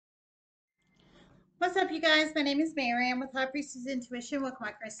What's up, you guys? My name is Mary. I'm with High Priestess Intuition. Welcome,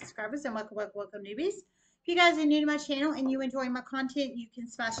 my current subscribers, and welcome, newbies. If you guys are new to my channel and you enjoy my content, you can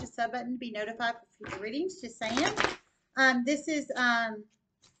smash the sub button to be notified for future readings. Just saying. This is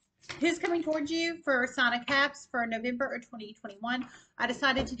who's coming towards you for sign of Caps for November of 2021. I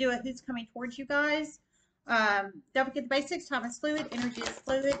decided to do a who's coming towards you guys. Don't forget the basics. Time is fluid. Energy is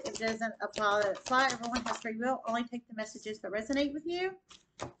fluid. It doesn't apply. Everyone has free will. Only take the messages that resonate with you.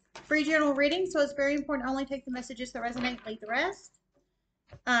 Free general reading, so it's very important to only take the messages that resonate and leave the rest.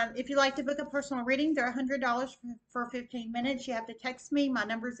 If you'd like to book a personal reading, they're $100 for 15 minutes. You have to text me. My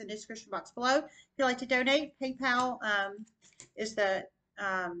number is in the description box below. If you'd like to donate, PayPal is the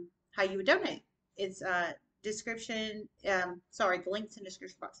how you would donate. It's description. Sorry, the link's in the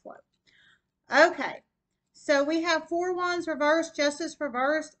description box below. Okay, so we have 4 Wands reversed, Justice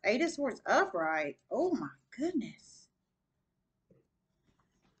reversed, 8 of Swords upright. Oh my goodness.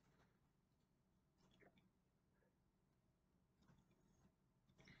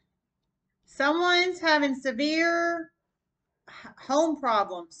 Someone's having severe home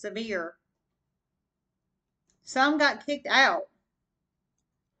problems, severe. Some got kicked out.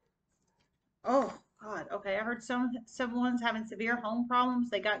 Oh, God. Okay, I heard someone's having severe home problems.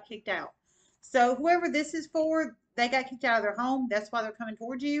 They got kicked out. So whoever this is for, they got kicked out of their home. That's why they're coming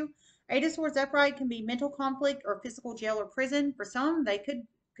towards you. 8 of Swords upright can be mental conflict or physical jail or prison. For some, they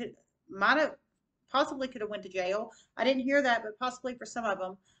might have possibly could have went to jail. I didn't hear that, but possibly for some of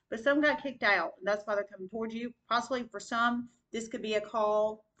them. But some got kicked out, and that's why they're coming towards you. Possibly for some, this could be a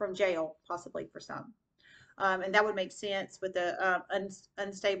call from jail, possibly for some. And that would make sense with the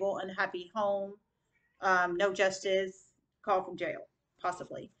unstable, unhappy home, no justice, call from jail,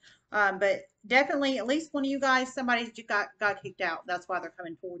 possibly. But definitely, at least one of you guys, somebody got kicked out. That's why they're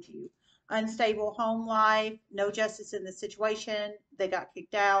coming towards you. Unstable home life, no justice in the situation. They got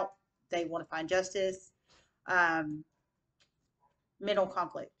kicked out. They want to find justice. Mental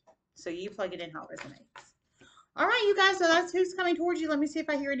conflict. So you plug it in how it resonates. All right, you guys. So that's who's coming towards you. Let me see if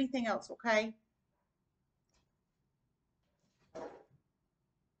I hear anything else. Okay.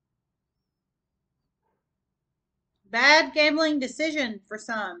 Bad gambling decision for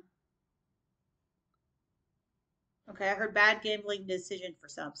some. Okay, I heard bad gambling decision for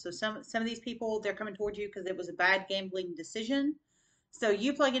some. So some of these people, they're coming towards you because it was a bad gambling decision. So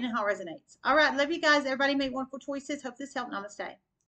you plug it in how it resonates. All right, love you guys. Everybody make wonderful choices. Hope this helped. Namaste.